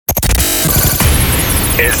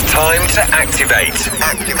It's time to activate.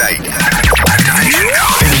 Activation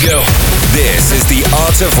code. Here we go. This is the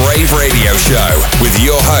Art of Rave radio show with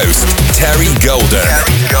your host, Terry Golden.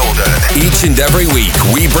 Each and every week,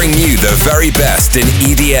 we bring you the very best in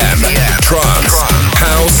EDM, trance,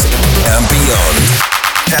 house, and beyond.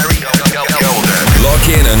 Terry Golden. Lock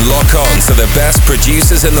in and lock on to the best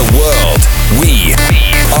producers in the world. We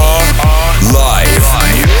are live.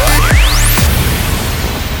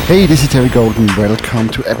 Hey, this is Terry Golden. Welcome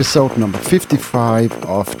to episode number 55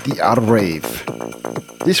 of The Art of Rave.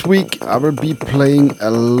 This week I will be playing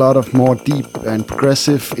a lot of more deep and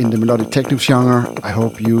progressive in the melodic techno genre. I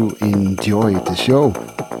hope you enjoy the show.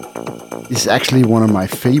 This is actually one of my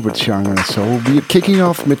favorite genres, so we're kicking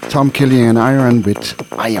off with Tom Kelly and Iron with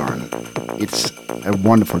Iron. It's a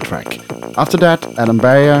wonderful track. After that, Adam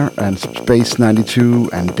Beyer and Space 92,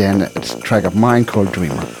 and then it's a track of mine called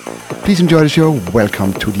Dreamer. Please enjoy the show.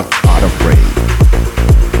 Welcome to The Art of Rave.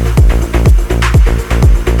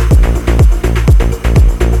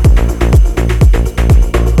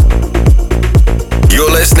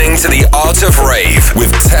 You're listening to The Art of Rave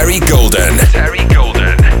with Terry Golden. Terry Golden.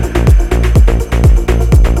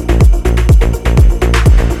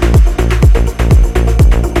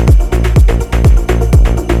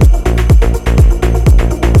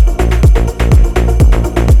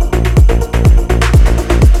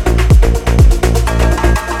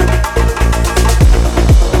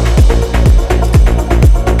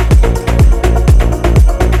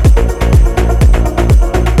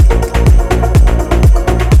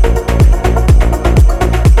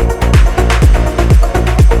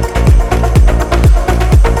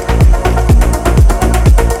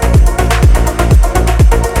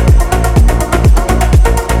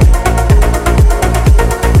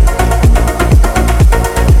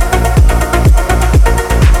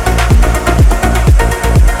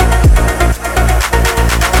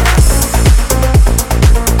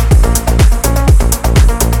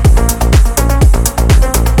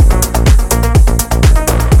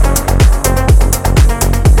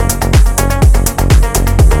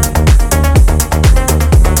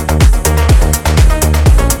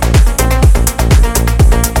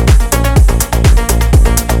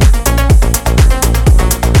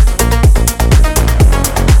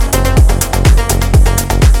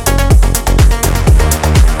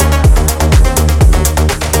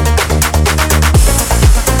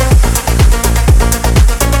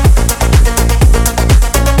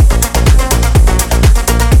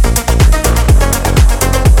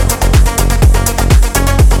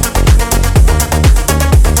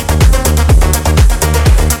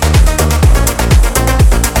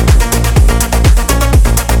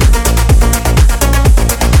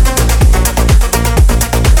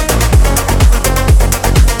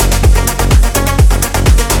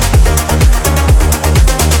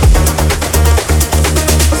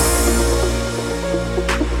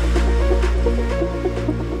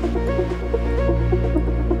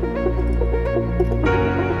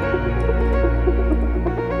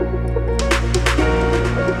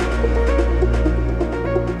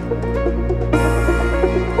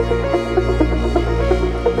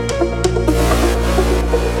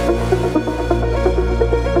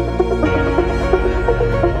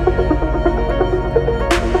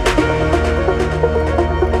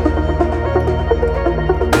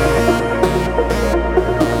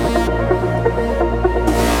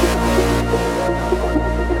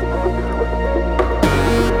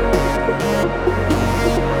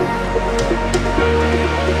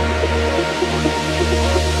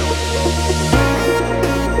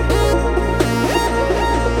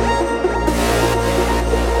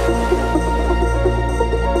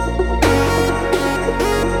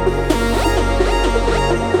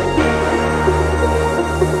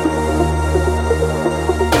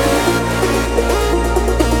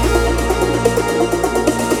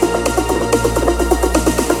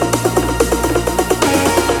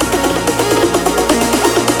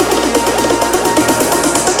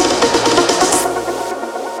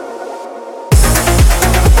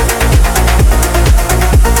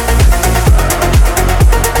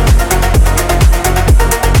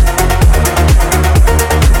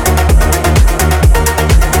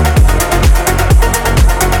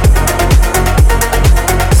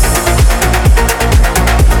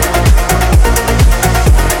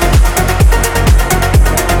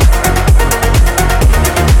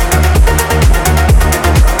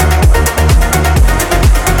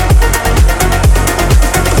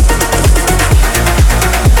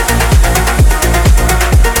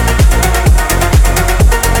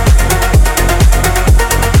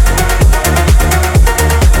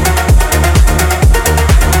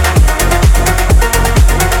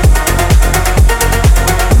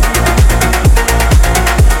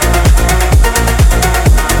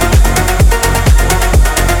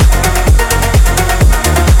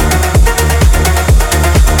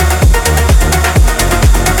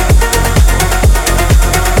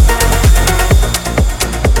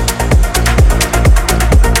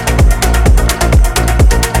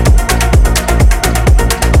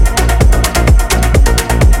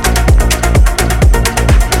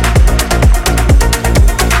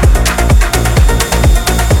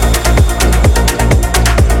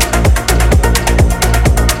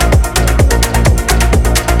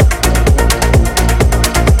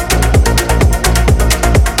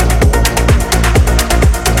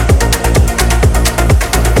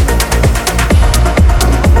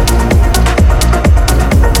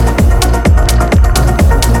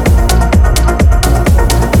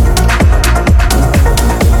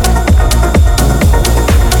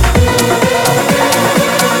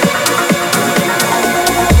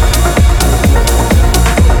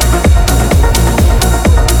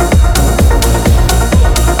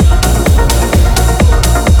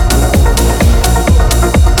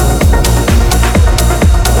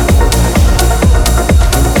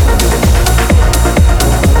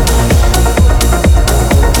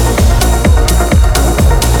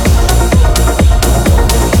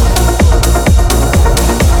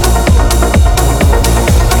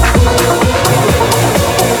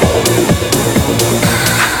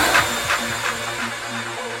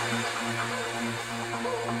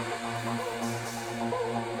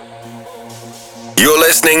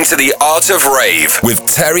 listening to The Art of Rave with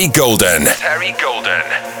Terry Golden. Terry Golden.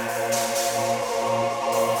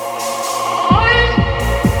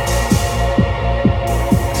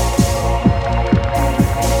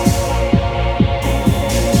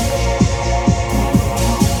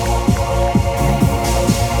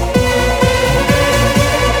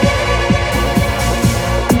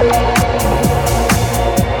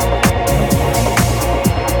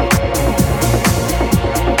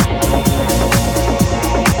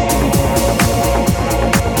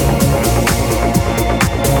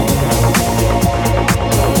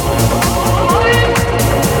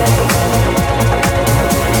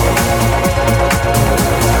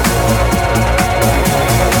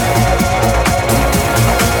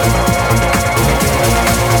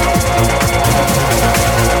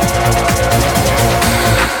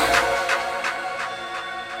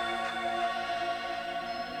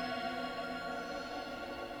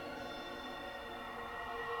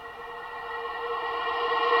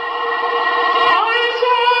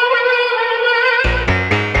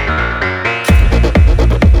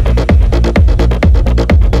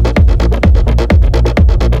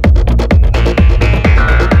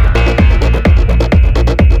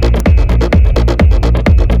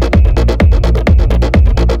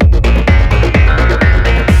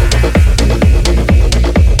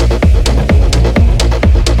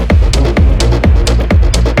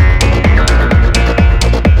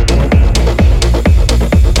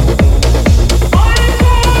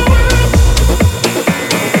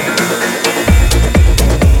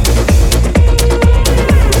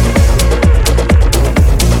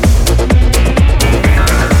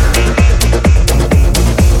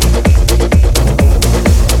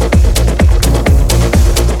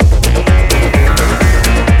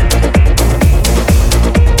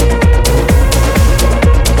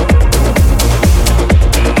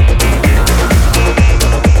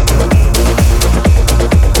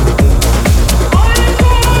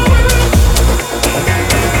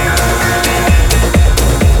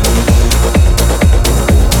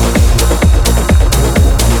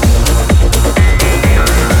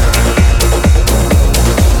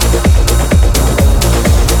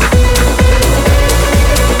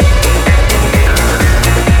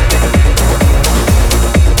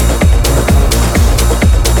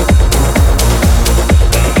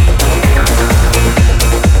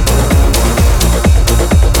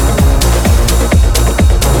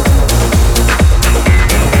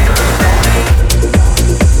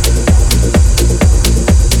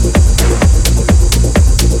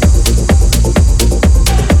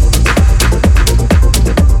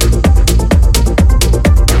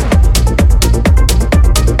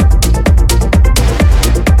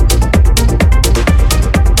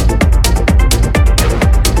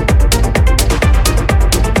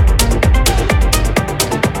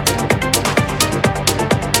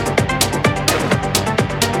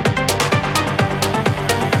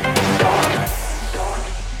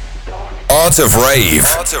 Art of Rave.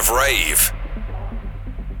 Art of Rave.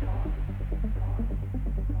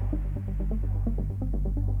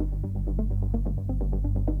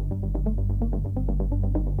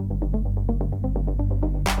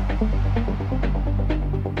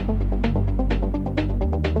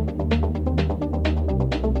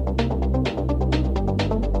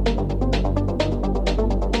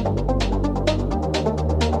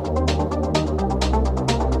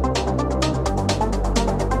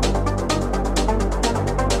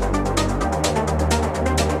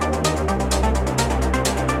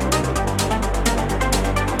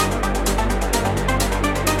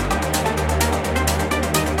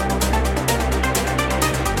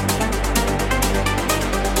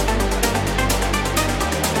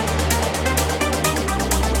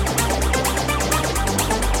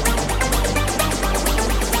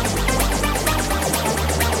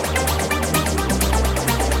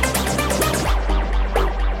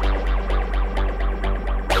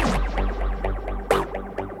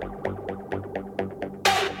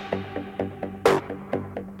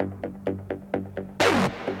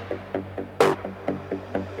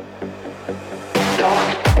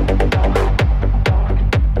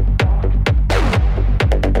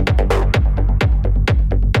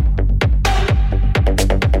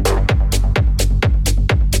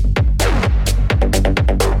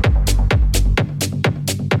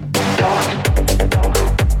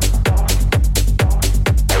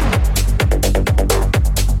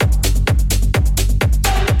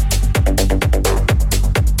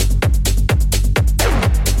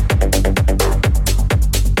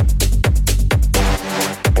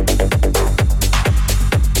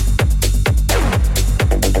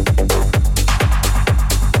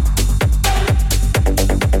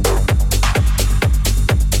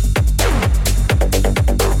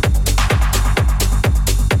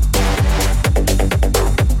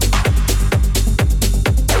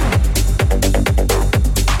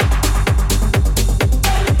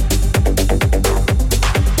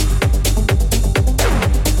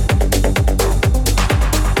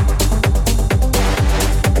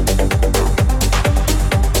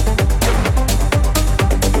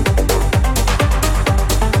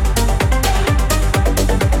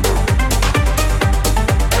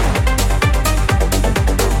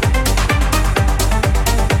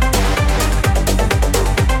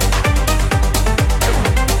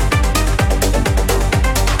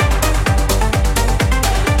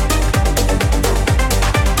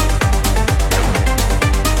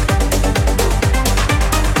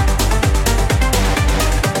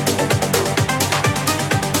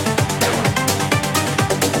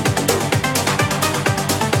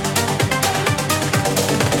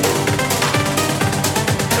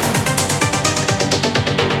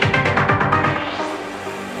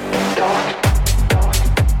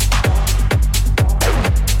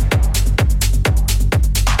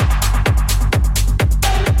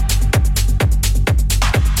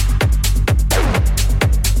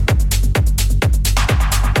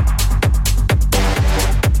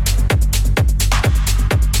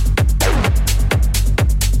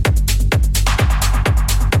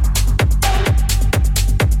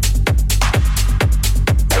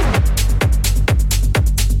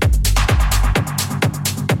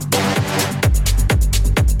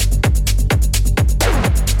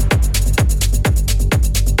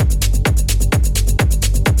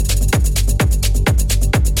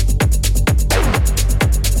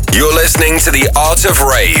 You're listening to The Art of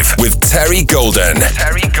Rave with Terry Golden.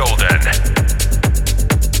 Terry Golden.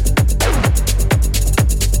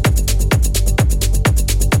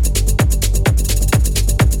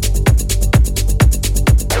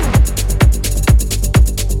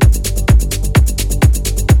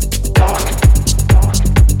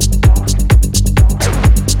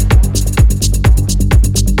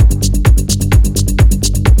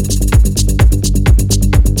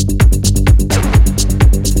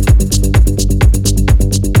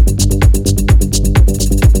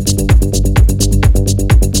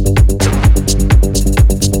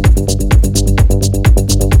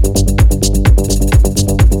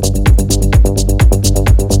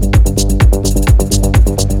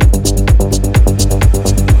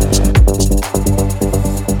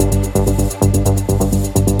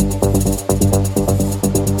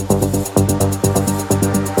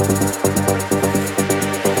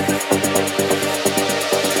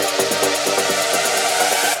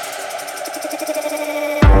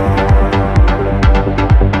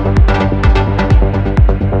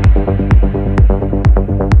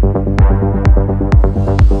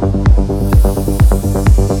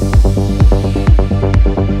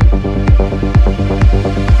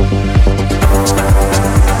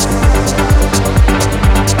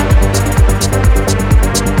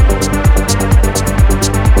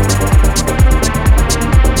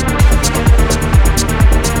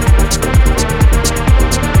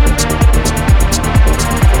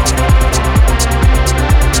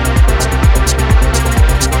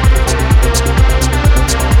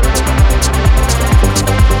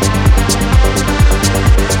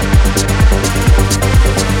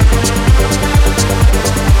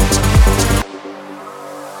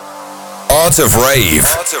 Art of Rave.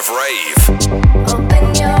 Art of Rave.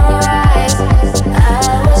 Open your eyes,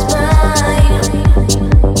 I was blind.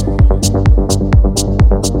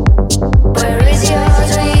 Where is your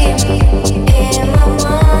dream in my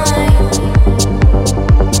mind?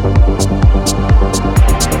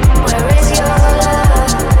 Where is your love in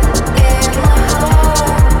my heart? Let's go out here to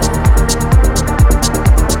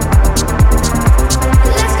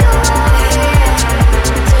the sky.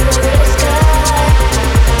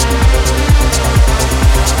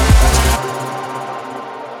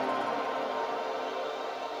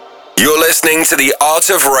 You're listening to The Art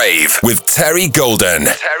of Rave with Terry Golden.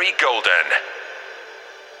 Terry Golden.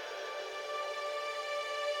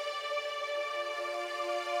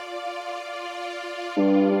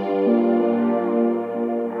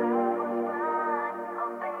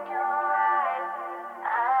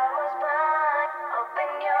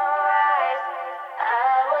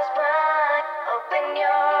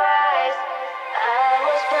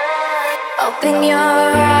 Open your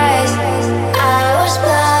eyes, I was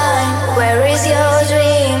blind. Where is your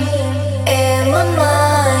dream in my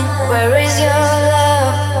mind? Where is your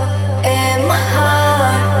love in my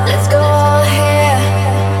heart? Let's go all here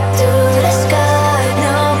to the sky.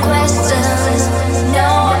 No questions, no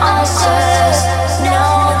answers,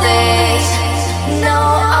 no this, no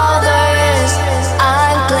others.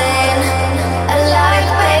 I'm clean, like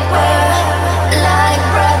paper, like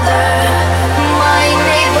brother, my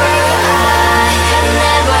neighbor.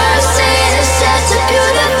 Never seen such a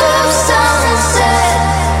beautiful sunset.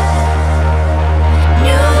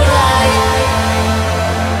 New life.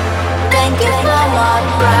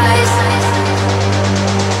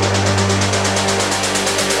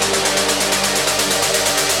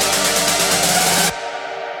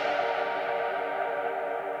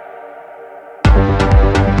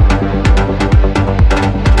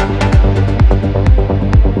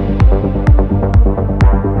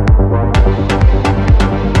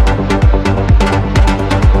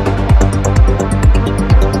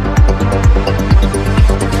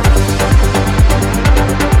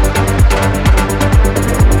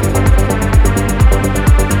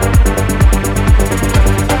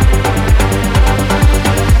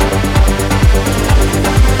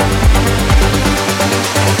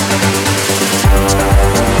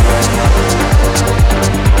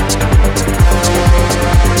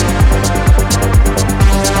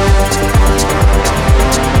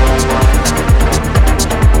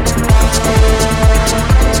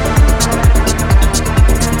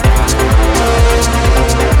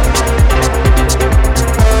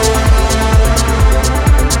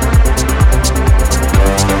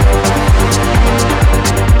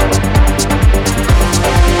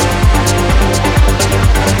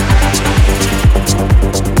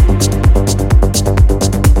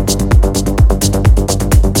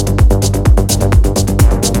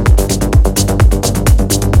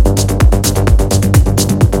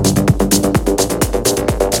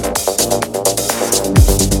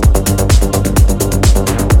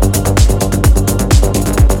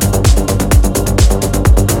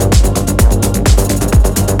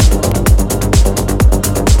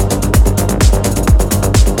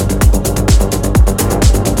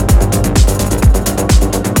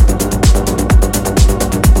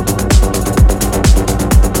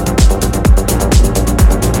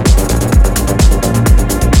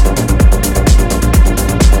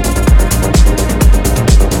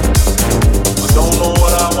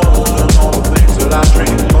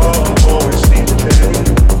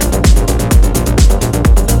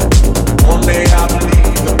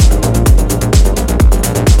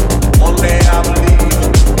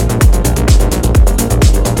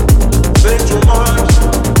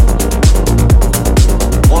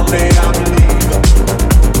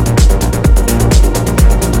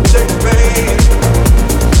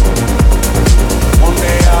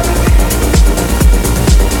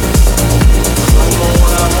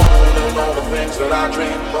 that I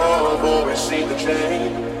dream of always seem to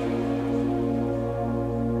change.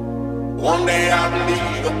 One day I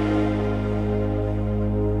believe,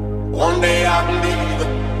 one day I believe.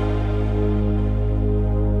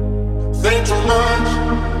 Think too much,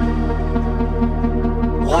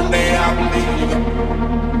 one day I believe.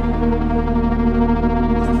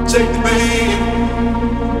 Take the bait,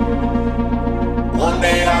 one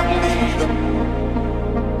day I believe.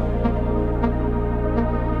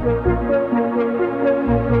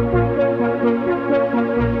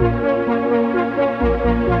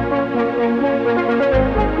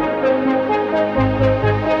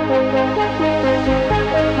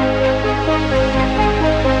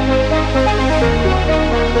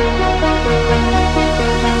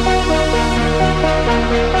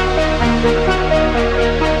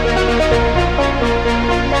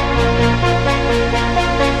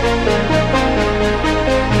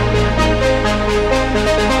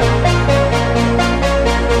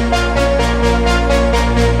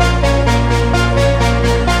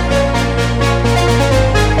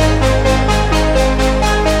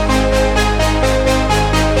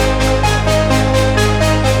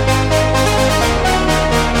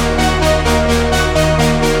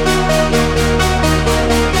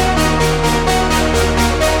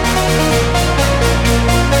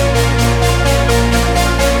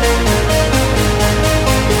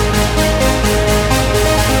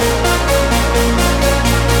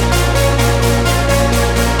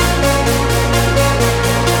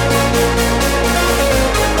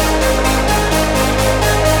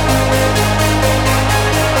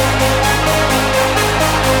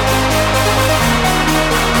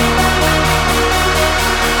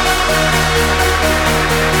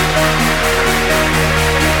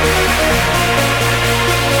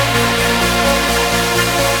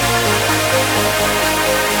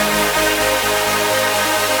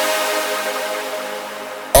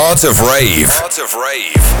 Art of Rave. Art of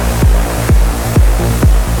Rave.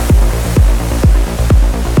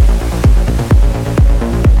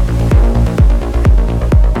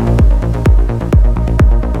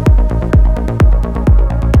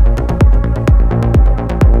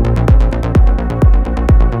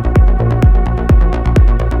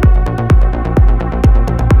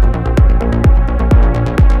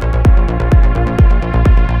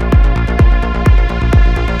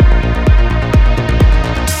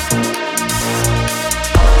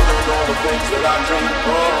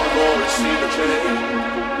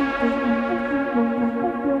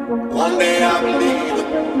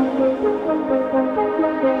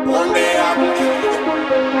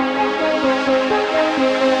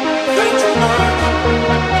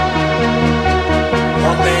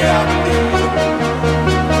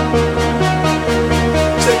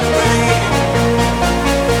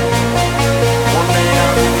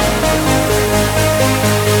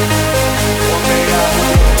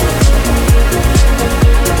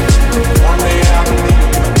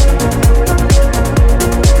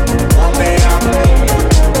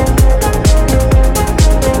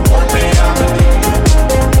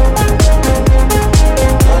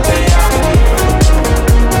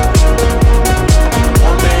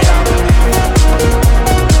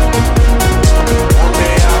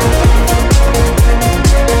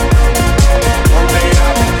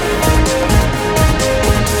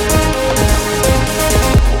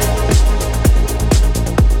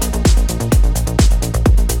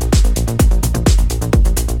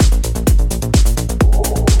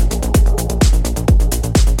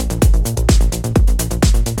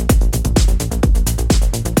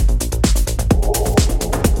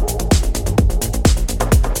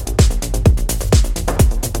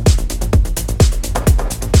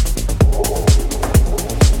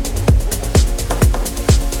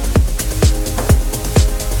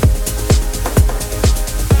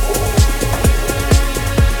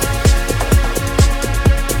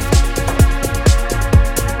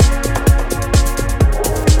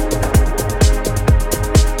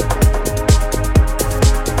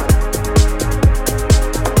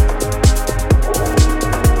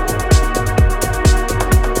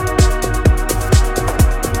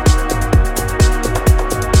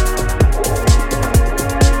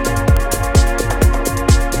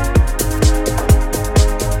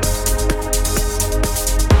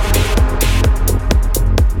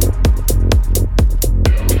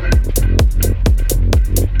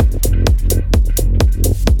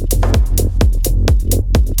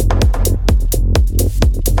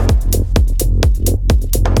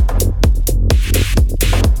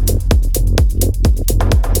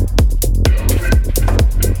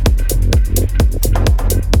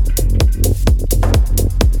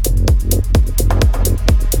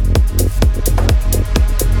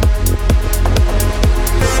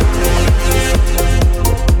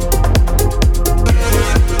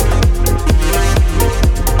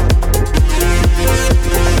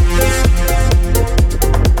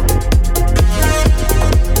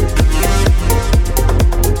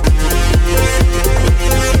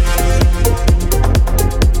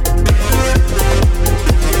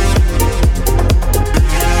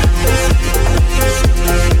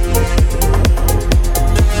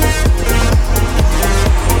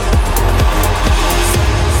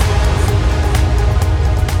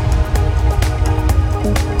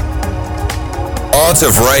 Art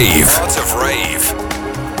of Rave.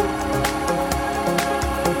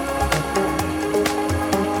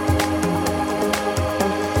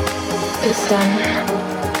 The sun,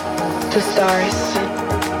 the stars,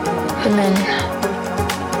 the men.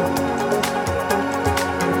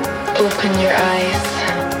 Open your eyes.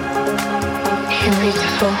 You're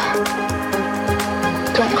beautiful.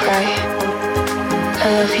 Don't cry. I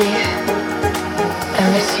love you. I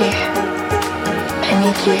miss you. I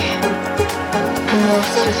need you. I'm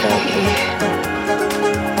lost without you.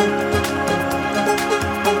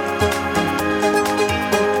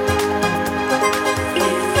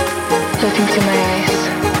 Look into my eyes.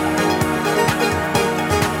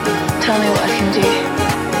 Tell me what I can do.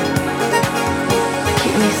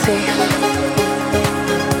 Keep me safe.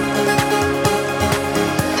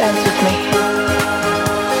 Dance with me.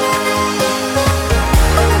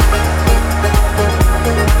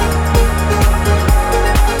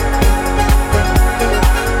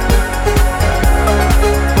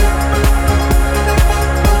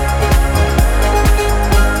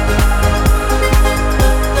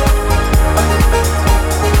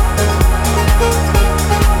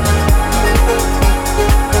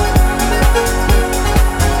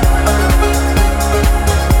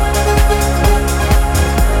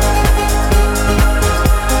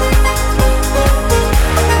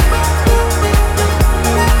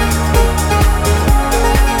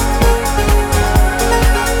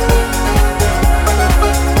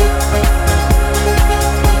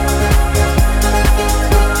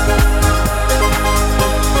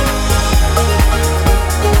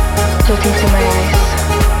 Look into my eyes.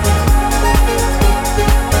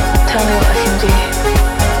 Tell me what I can do.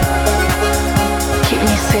 Keep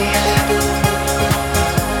me safe.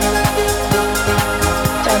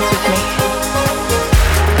 Dance with me.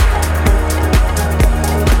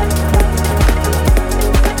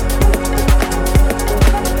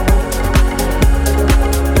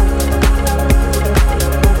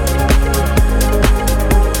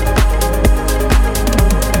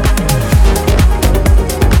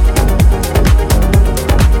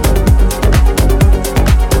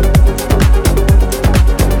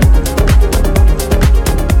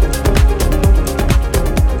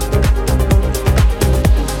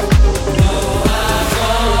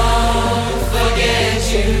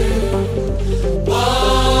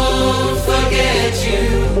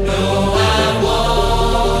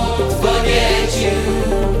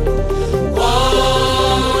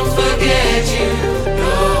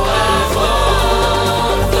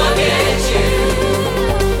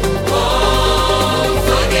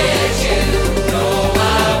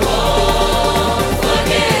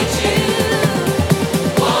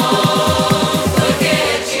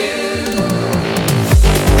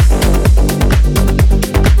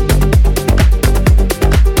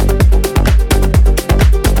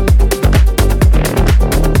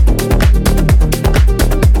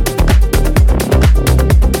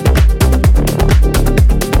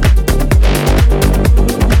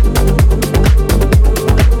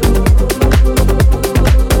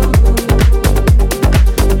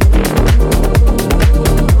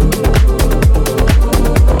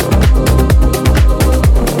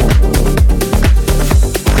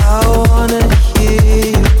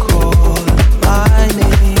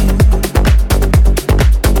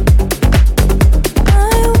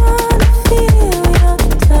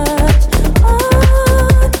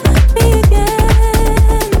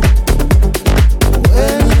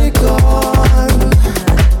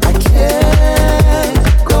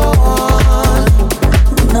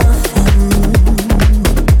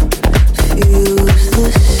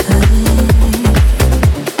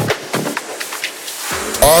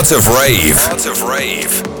 Art of Rave. Art of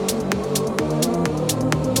Rave.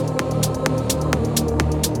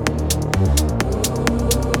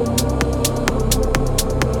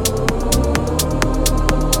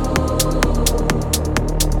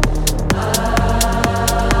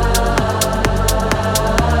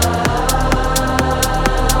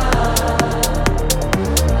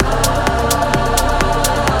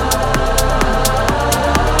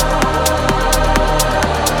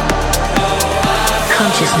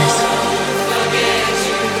 Consciousness.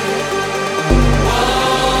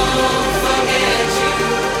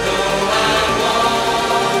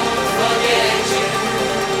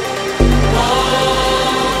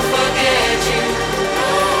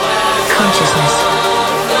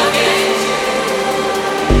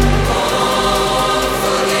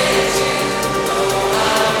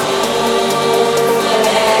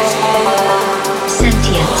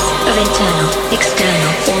 Internal,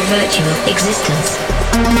 external, or virtual existence.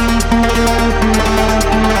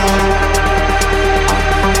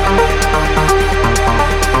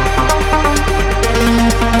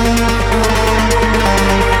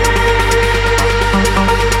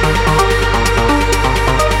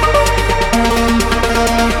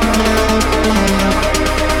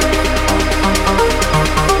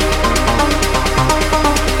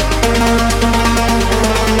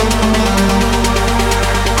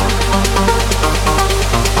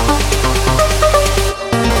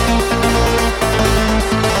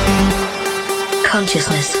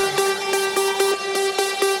 Consciousness.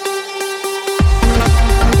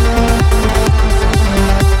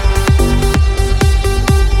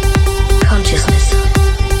 Consciousness.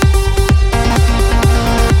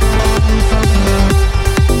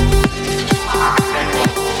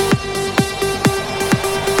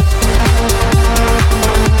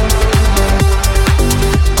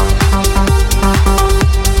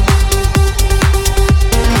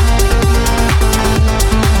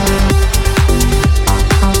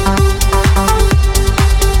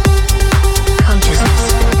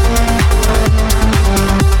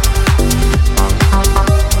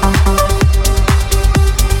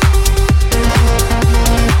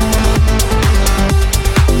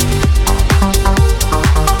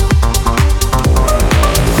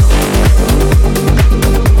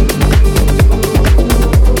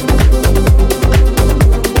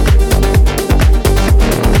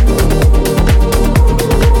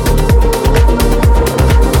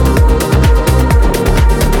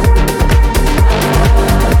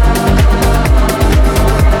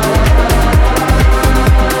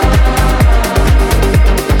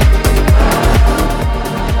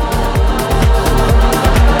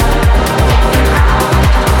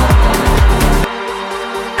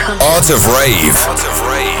 Art of Rave.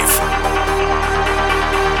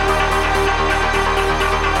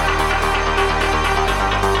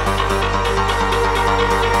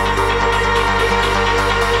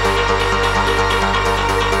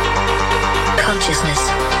 Consciousness.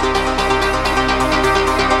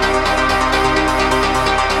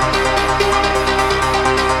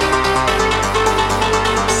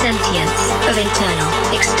 Sentience of internal,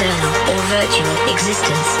 external, or virtual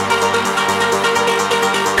existence.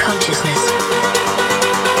 Consciousness.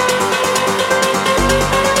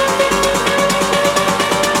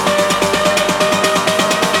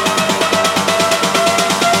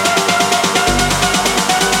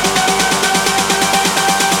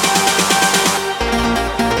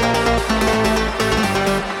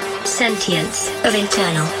 Sentience of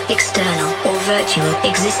internal, external, or virtual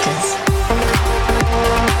existence.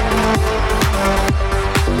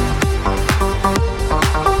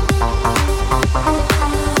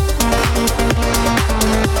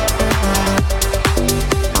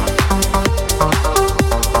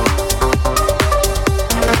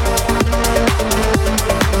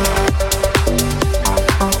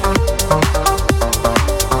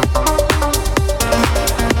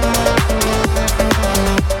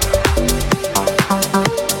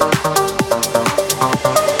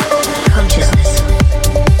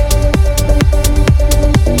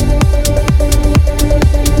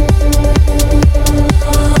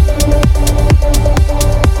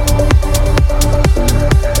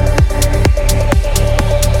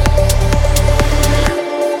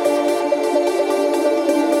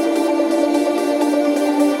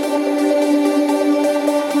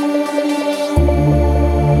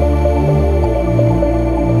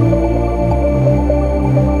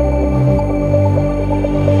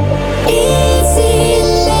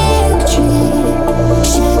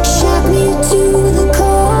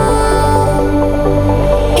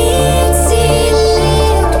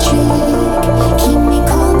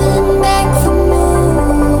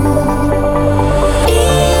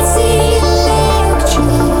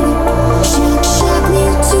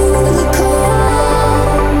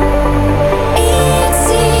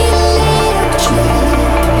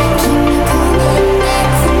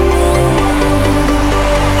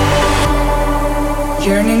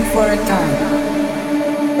 Yearning for a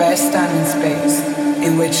time, vast time and space,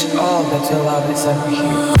 in which all that you love is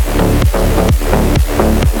ever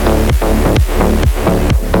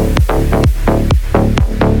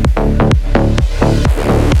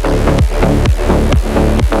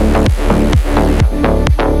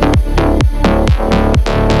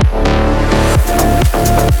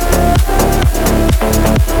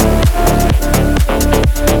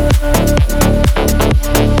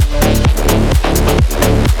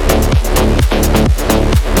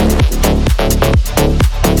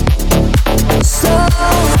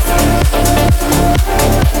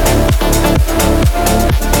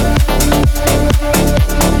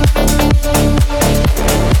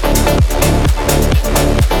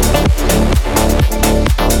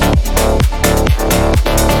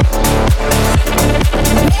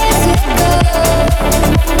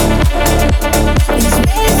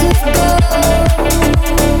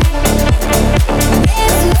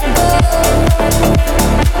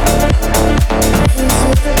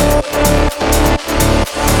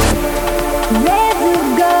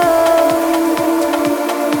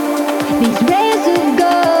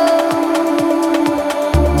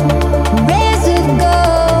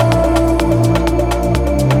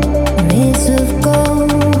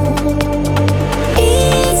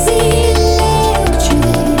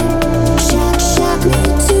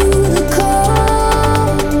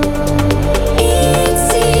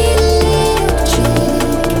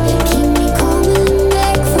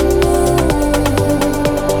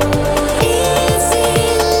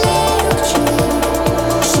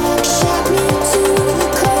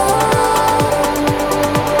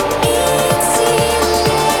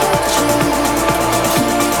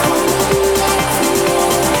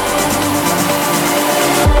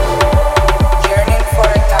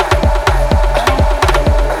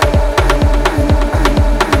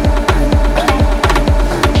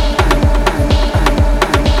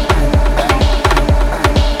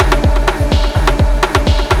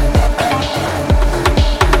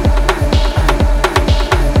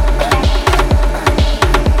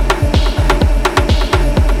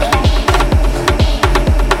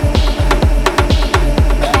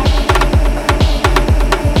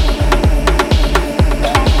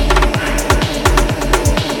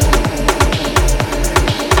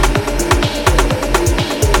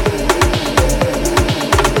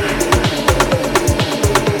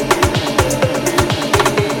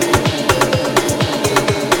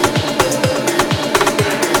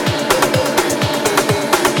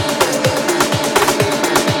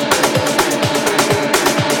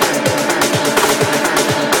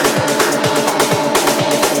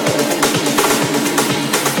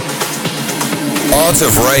Art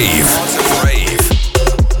of Rave.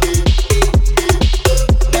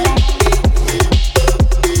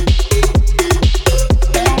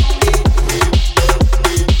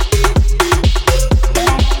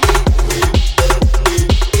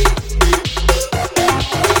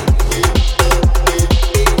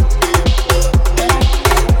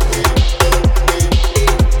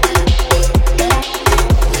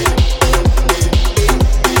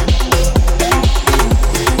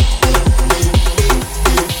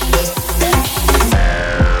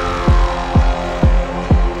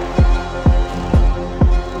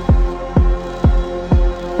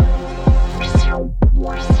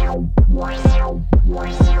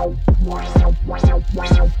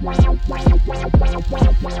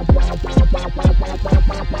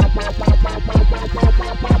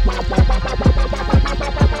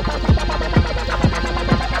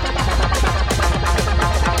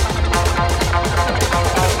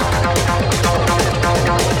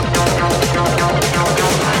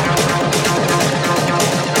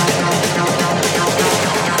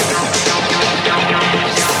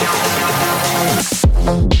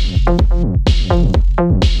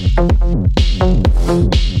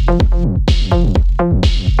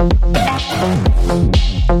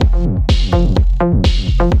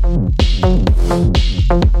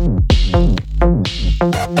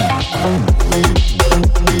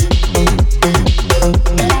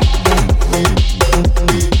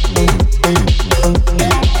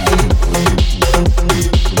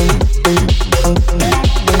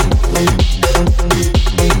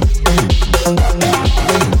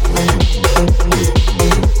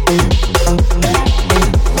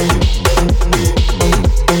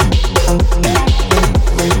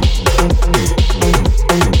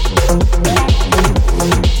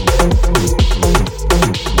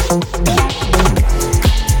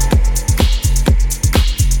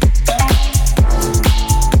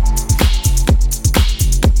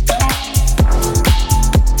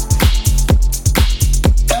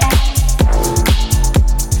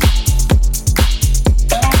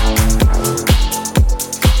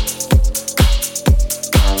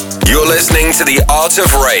 To the Art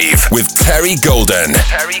of Rave with Terry Golden.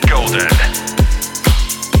 Terry Golden.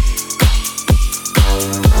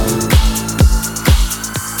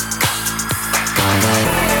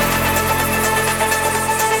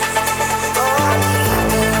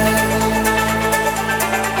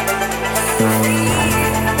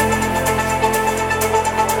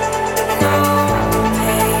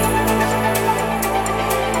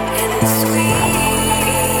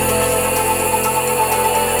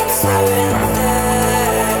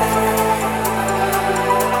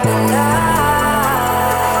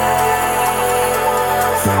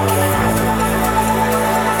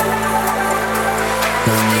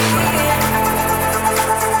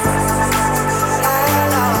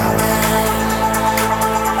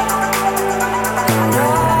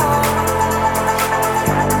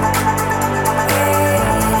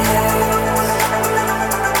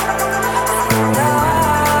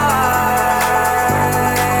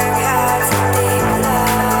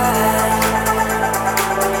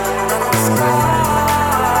 Sky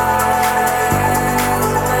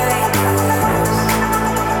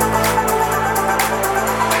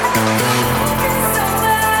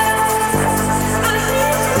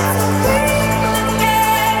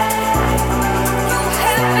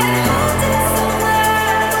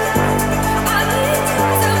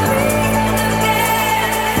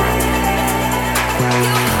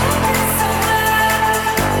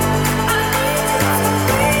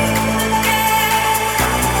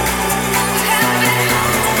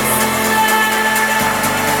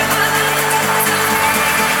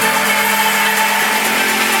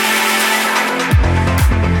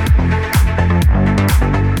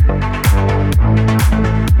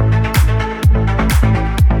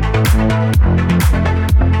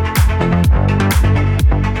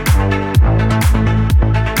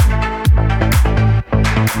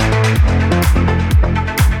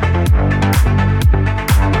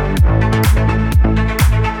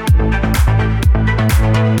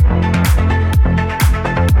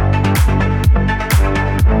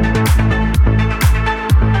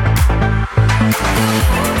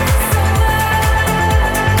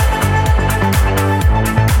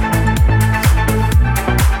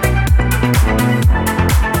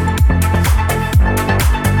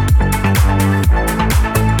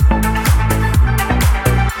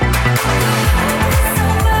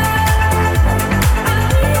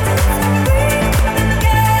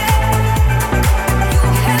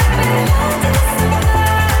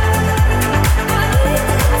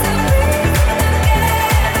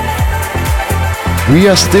We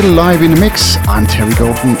are still live in the mix. I'm Terry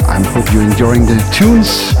Golden. I hope you're enjoying the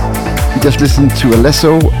tunes. We just listened to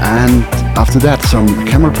Alesso, and after that some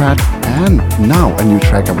Camel Pad, and now a new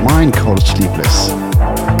track of mine called Sleepless.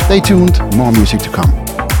 Stay tuned, more music to come.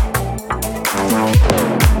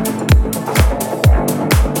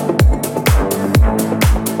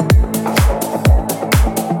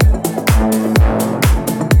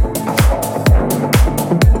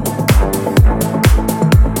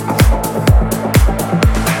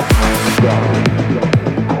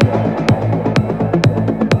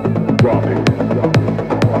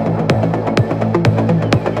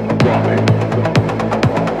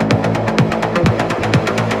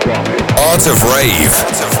 Art of Rave.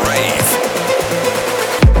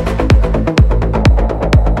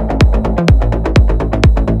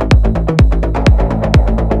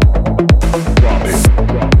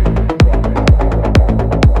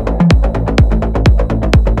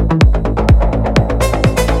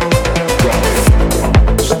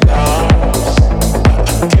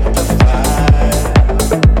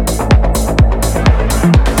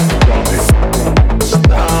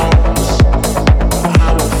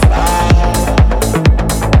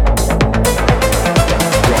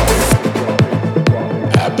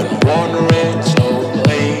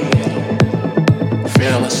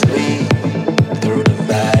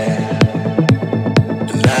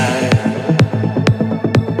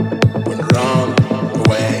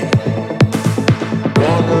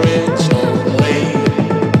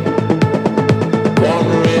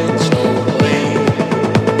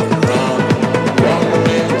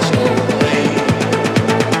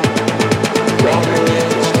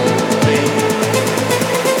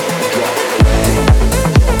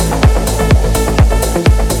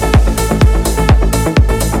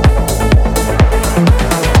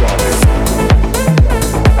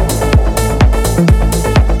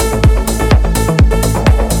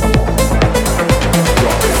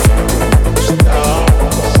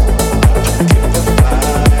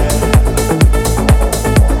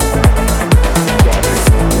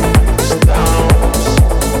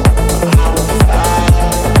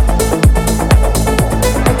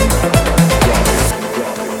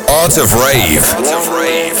 Art of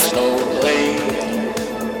Rave. So late,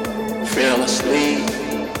 fell asleep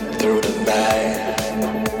through the night.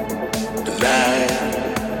 The night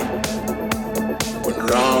went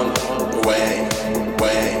wrong away,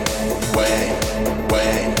 way, way, way,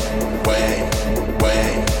 way, way, way,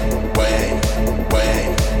 way,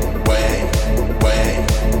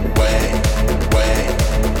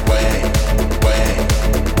 way, way, way, way, way, way, way, way,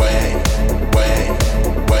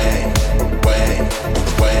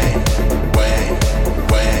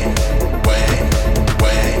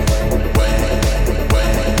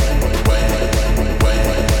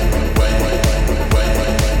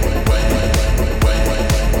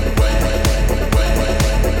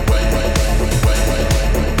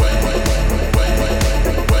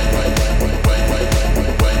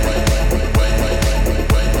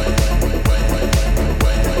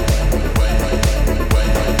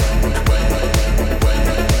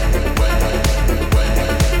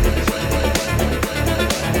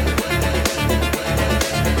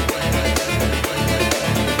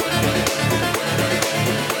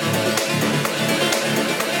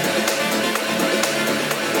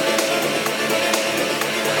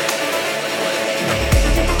 way,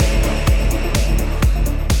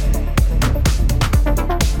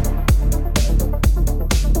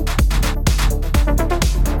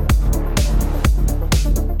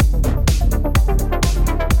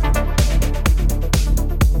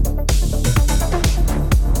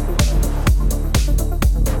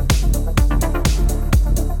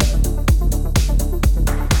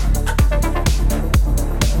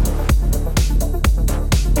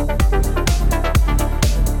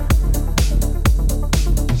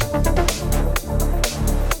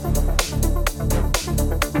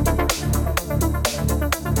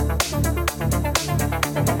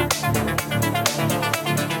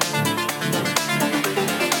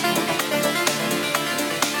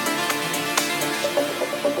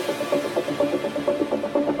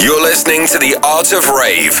 You're listening to The Art of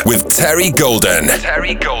Rave with Terry Golden.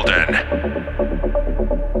 Terry Golden.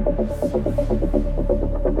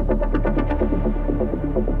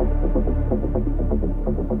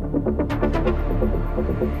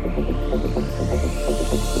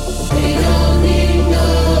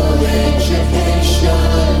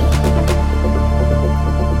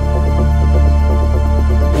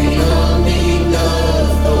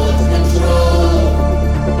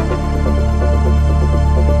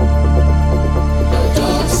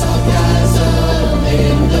 Sarcasm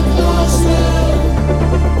in the classroom.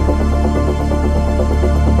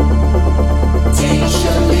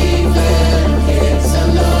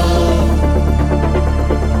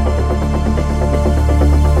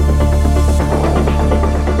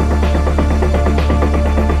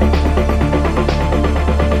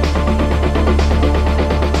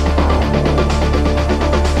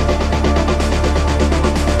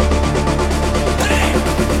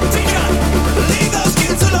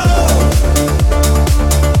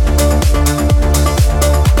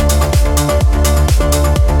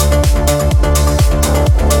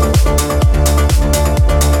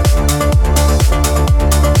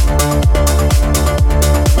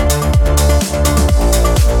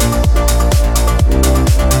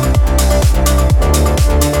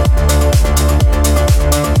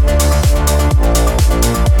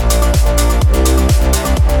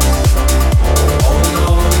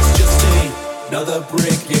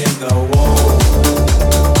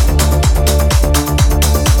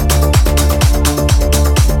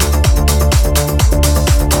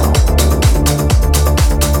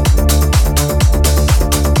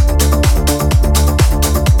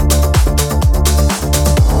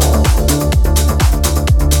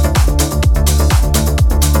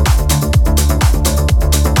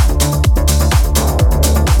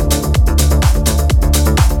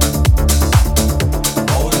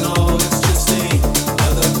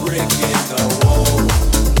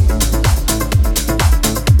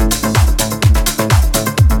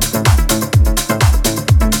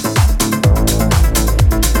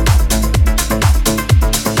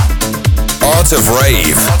 Art of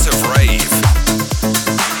Rave. Art of Rave.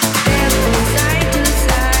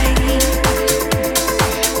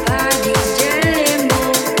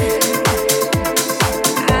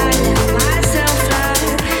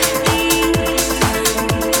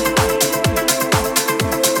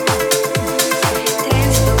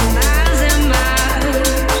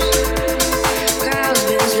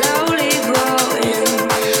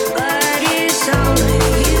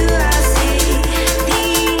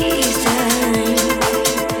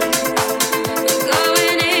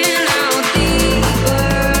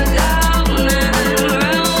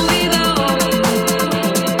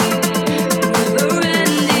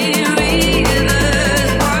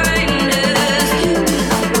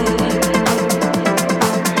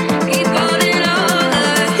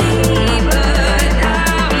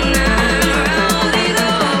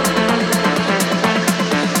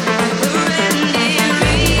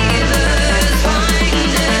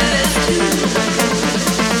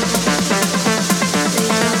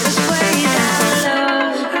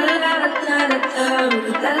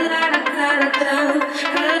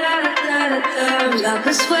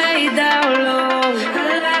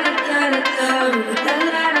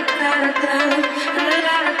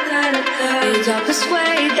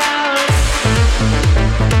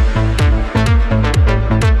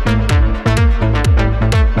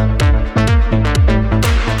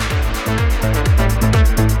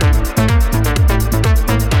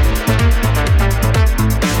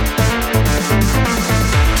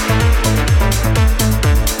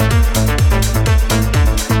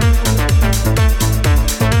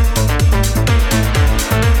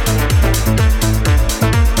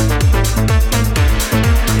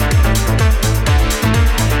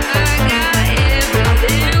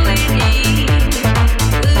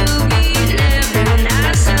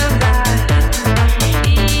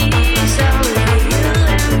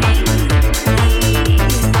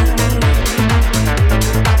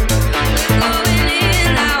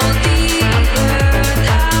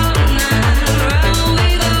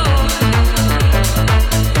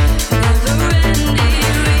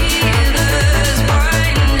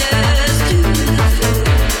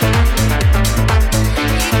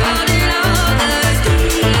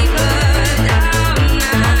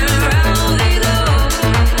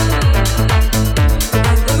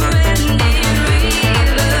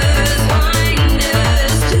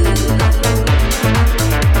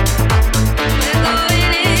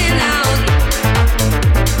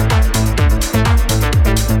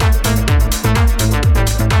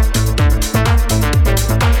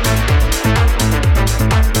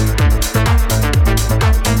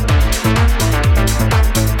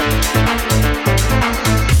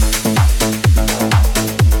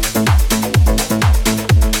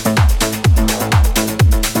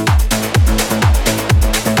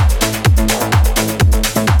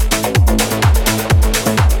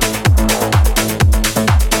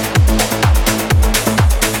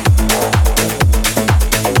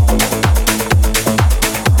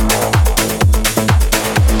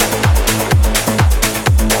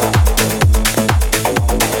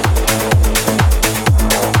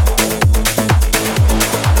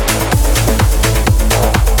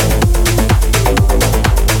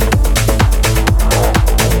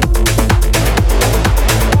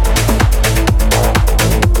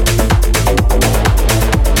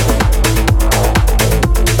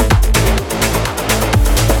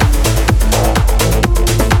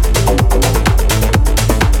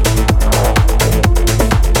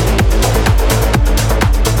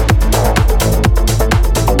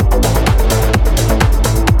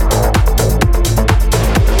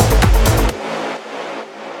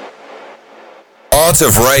 Art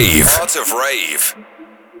of Rave. Art of Rave.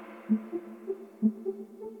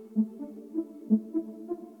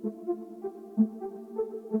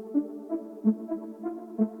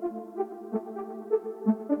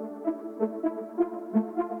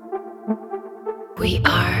 We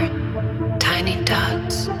are tiny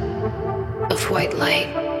dots of white light.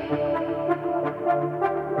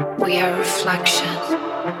 We are reflections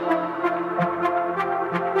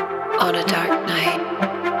on a dark night.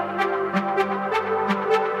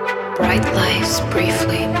 Bright lights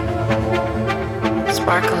briefly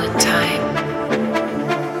sparkle in time.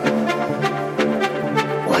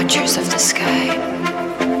 Watchers of the sky,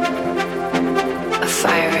 a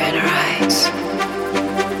fire in our eyes.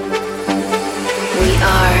 We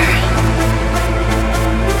are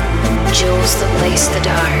jewels that lace the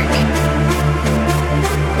dark,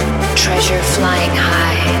 treasure flying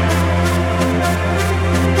high,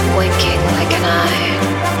 winking like an eye.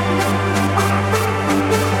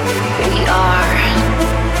 We are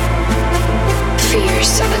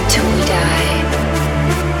fierce until we die.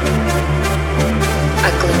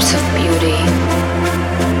 A glimpse of beauty,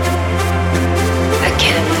 a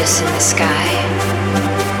canvas in the sky.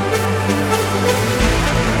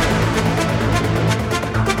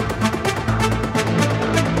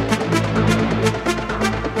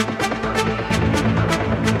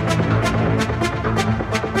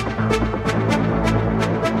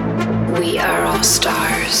 We are all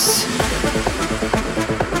stars.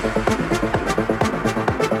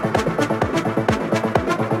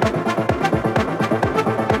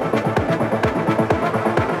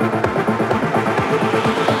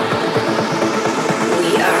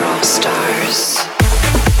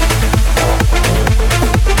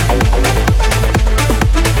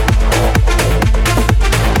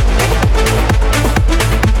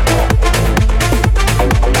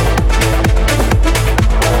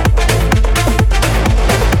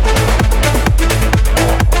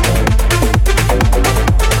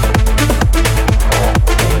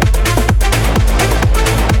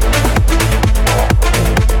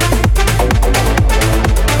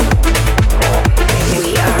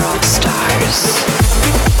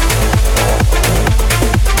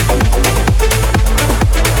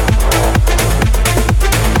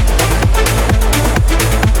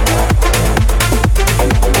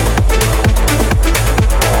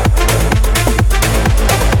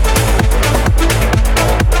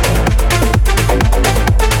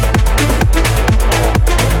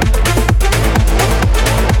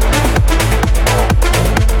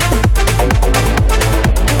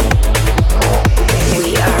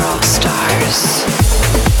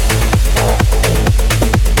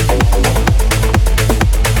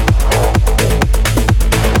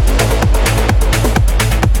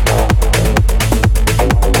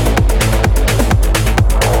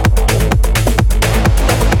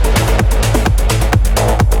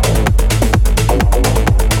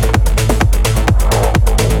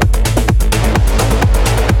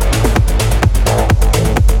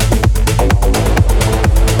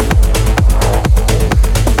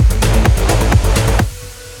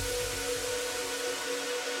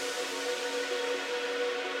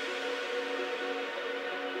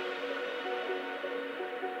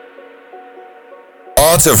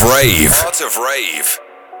 Art of Rave. Art of Rave.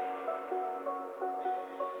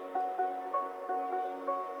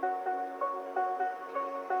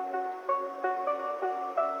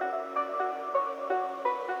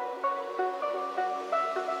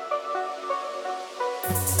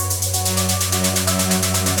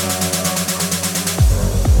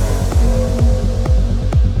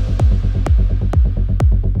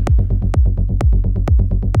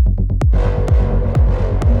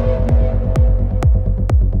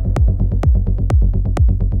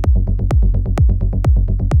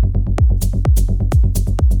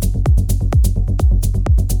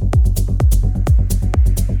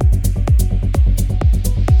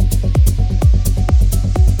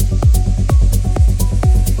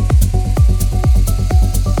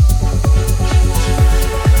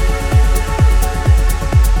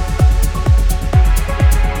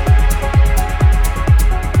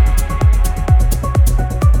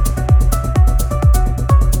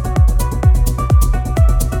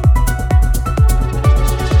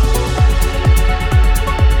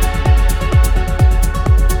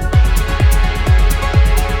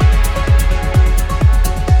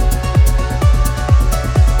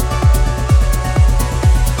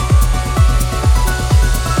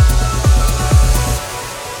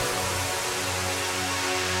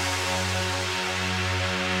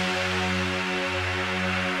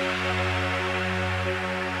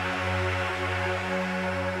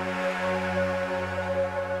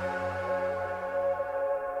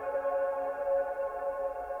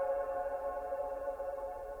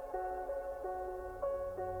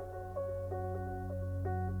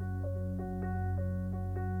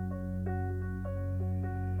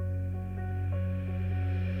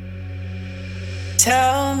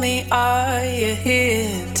 Tell me, are you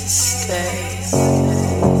here to stay?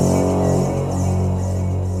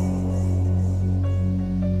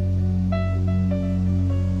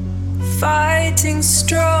 Fighting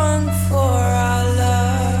strong for our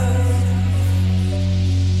love.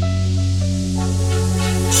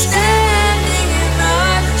 Standing in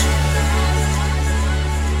our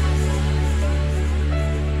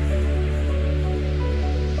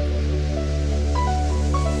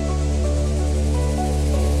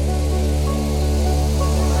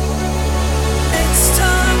It's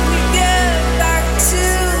time we get back to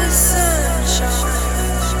the sunshine.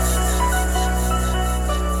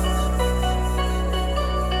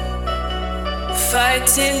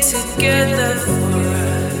 Fighting together for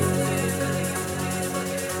us.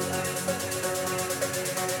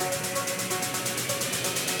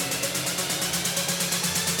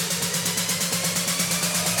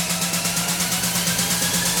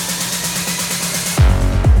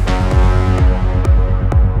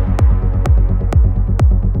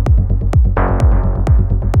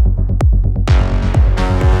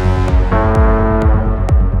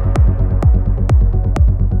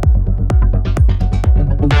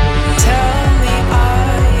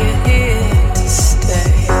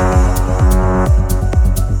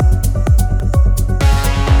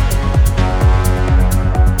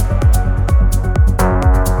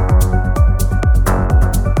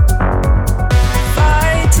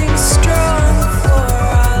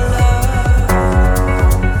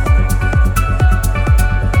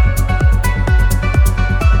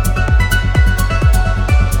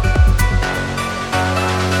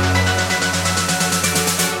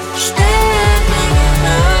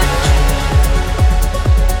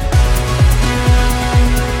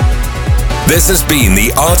 This has been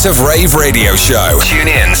the Art of Rave radio show. Tune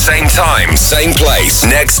in, same time, same place,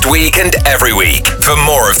 next week and every week for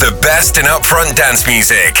more of the best in upfront dance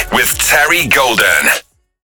music with Terry Golden.